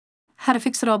How to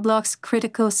fix Roblox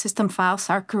critical system files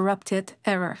are corrupted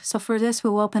error. So for this,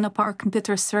 we'll open up our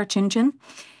computer search engine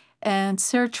and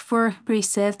search for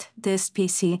reset this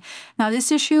PC. Now,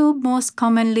 this issue most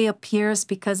commonly appears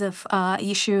because of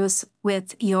issues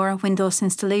with your Windows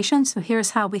installation. So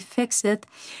here's how we fix it.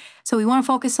 So we want to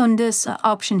focus on this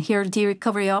option here, the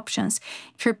recovery options.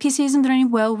 If your PC isn't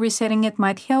running well, resetting it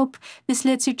might help. This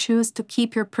lets you choose to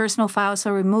keep your personal files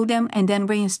or remove them and then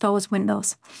reinstall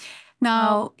Windows.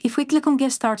 Now, if we click on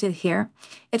Get Started here,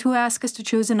 it will ask us to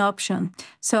choose an option.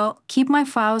 So Keep My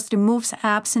Files removes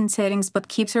apps and settings, but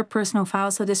keeps your personal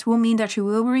files. So this will mean that you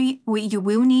will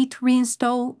need to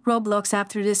reinstall Roblox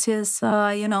after this is,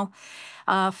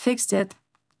 fixed it.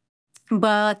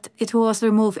 But it will also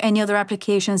remove any other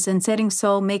applications and settings,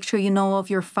 so make sure you know of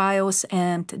your files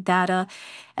and data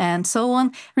and so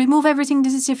on. Remove everything.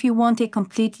 This is if you want a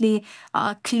completely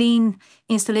clean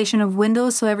installation of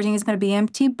Windows, so everything is going to be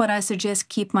empty, but I suggest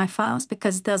Keep My Files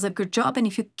because it does a good job. And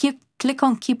if you click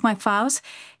on Keep My Files,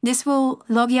 this will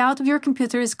log you out of your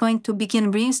computer. It's going to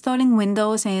begin reinstalling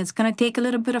Windows, and it's going to take a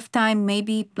little bit of time,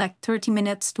 maybe like 30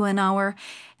 minutes to an hour,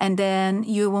 and then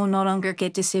you will no longer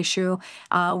get this issue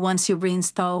once you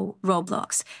reinstall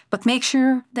Roblox. But make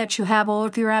sure that you have all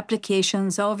of your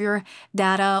applications, all of your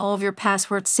data, all of your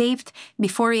passwords saved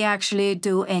before you actually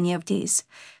do any of these.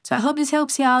 So I hope this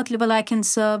helps you out. Leave a like and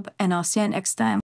sub, and I'll see you next time.